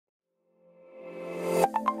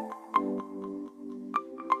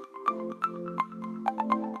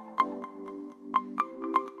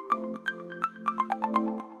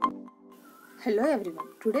Hello everyone.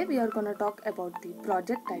 Today we are going to talk about the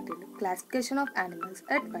project titled Classification of Animals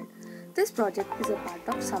at Wild. This project is a part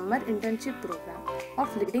of summer internship program of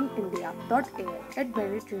leadingindia.ai at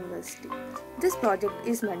Bennet University. This project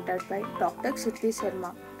is mentored by Dr.Shakti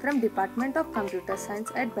Sharma from Department of Computer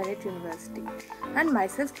Science at Bennet University and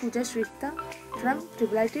myself Pooja Srihitha from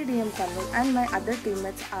IIIT DM Kannur, and my other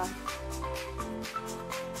teammates are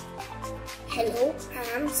Hello, I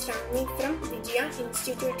am Shravani from Vijaya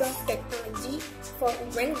Institute of Technology for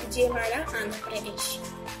Women, Vijayawada, Andhra Pradesh.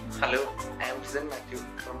 Hello, I am Jithin Mathew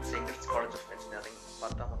from St. College of Engineering,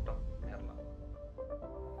 Padala Syamala.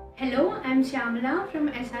 Hello, I am Syamala from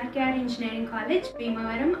SRKR Engineering College,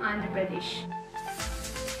 Bhimavaram, Andhra Pradesh.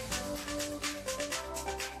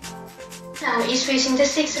 Now is facing the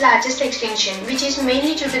sixth largest extinction, which is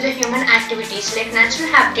mainly due to the human activities like natural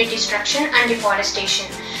habitat destruction and deforestation.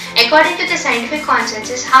 According to the scientific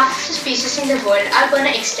consensus, half of the species in the world are going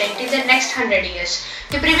to extinct in the next 100 years.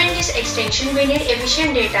 To prevent this extinction, we need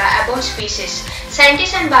efficient data about species.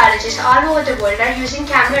 Scientists and biologists all over the world are using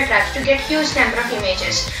camera traps to get huge number of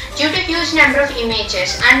images. Due to huge number of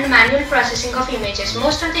images and manual processing of images,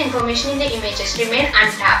 most of the information in the images remain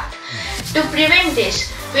untapped. To prevent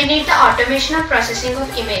this, we need the automation of processing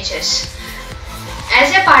of images. As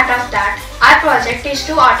a part of that, our project is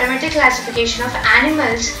to automate the classification of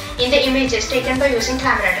animals in the images taken by using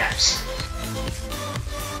camera traps.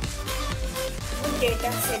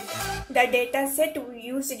 Dataset. The dataset we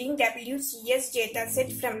used in WCS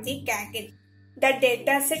dataset from the Kaggle. The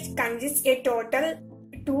dataset consists a total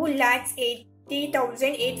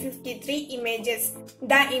 2,80,853 images.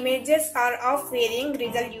 The images are of varying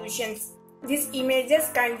resolutions. These images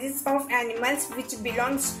consist of animals which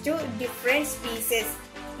belongs to different species.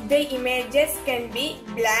 The images can be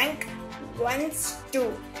blank, ones,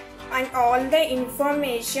 two, and all the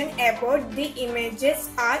information about the images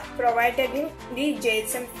are provided in the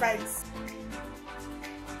JSON files.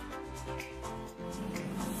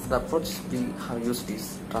 The approach we have used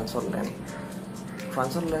is transfer learning.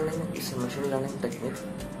 Transfer learning is a machine learning technique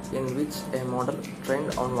in which a model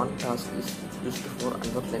trained on one task is used for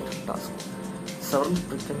another later task. Several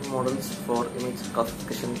pre-trained models for image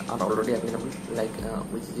classification are already available, like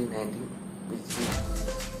VGG19, VGG.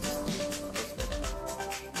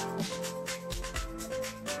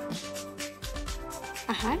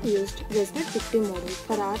 I have used Resnet 50 model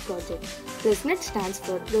for our project. Resnet stands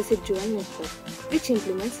for Residual Network, which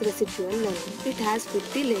implements residual learning. It has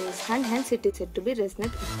 50 layers and hence it is said to be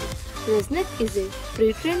Resnet 50. Resnet is a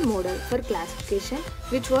pre-trained model for classification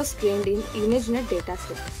which was trained in ImageNet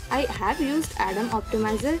dataset. I have used Adam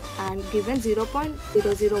Optimizer and given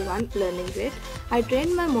 0.001 learning rate. I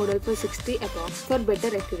trained my model for 60 epochs for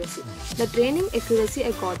better accuracy. The training accuracy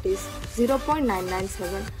I got is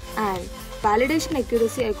 0.997 and validation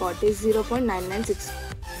accuracy I got is 0.996.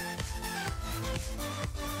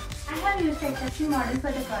 I have used the Xception model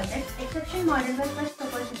for the project. Xception model was first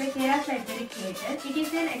proposed by Keras library creator. It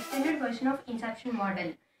is an extended version of Inception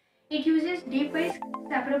model. It uses deep-wise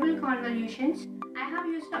separable convolutions. I have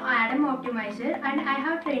used the Adam Optimizer and I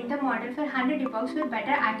have trained the model for 100 epochs for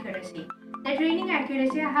better accuracy. The training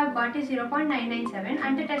accuracy I have got is 0.997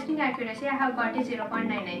 and the testing accuracy I have got is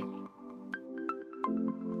 0.993.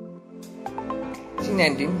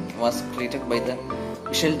 VGG19 was created by the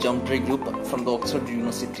Visual Geometry Group from the Oxford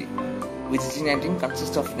University. VGG19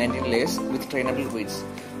 consists of 19 layers with trainable weights.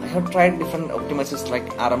 I have tried different optimizers like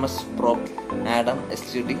RMS, Probe, Adam,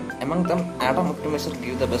 SGD. Among them, Adam Optimizer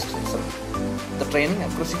gives the best result. The training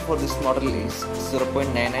accuracy for this model is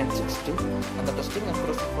 0.9962 and the testing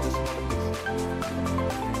accuracy for this model is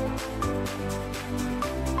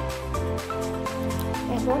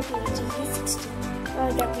About VGG16.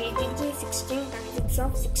 The VGG16 consists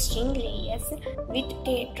of 16 layers with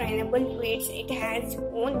trainable weights. It has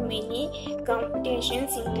won many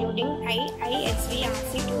competitions including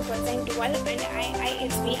IISVRC 2012 and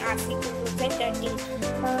IISVRC 2013.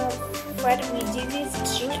 For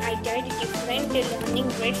VGG16, I tried different learning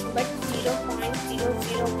rates, but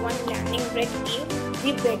 0.001 learning rate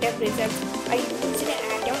gave the better results. I used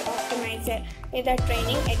Adam Optimizer. The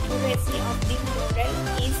training accuracy of the model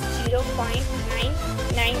is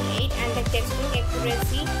 0.998 and the testing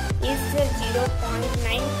accuracy is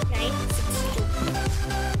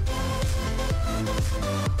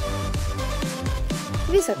 0.9962.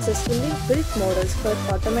 We successfully built models for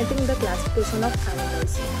automating the classification of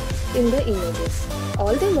animals in the images.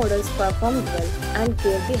 All the models performed well and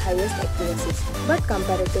gave the highest accuracies, but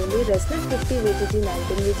comparatively Resnet 50,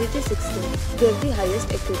 VGG19, VGG16 gave the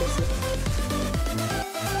highest accuracy.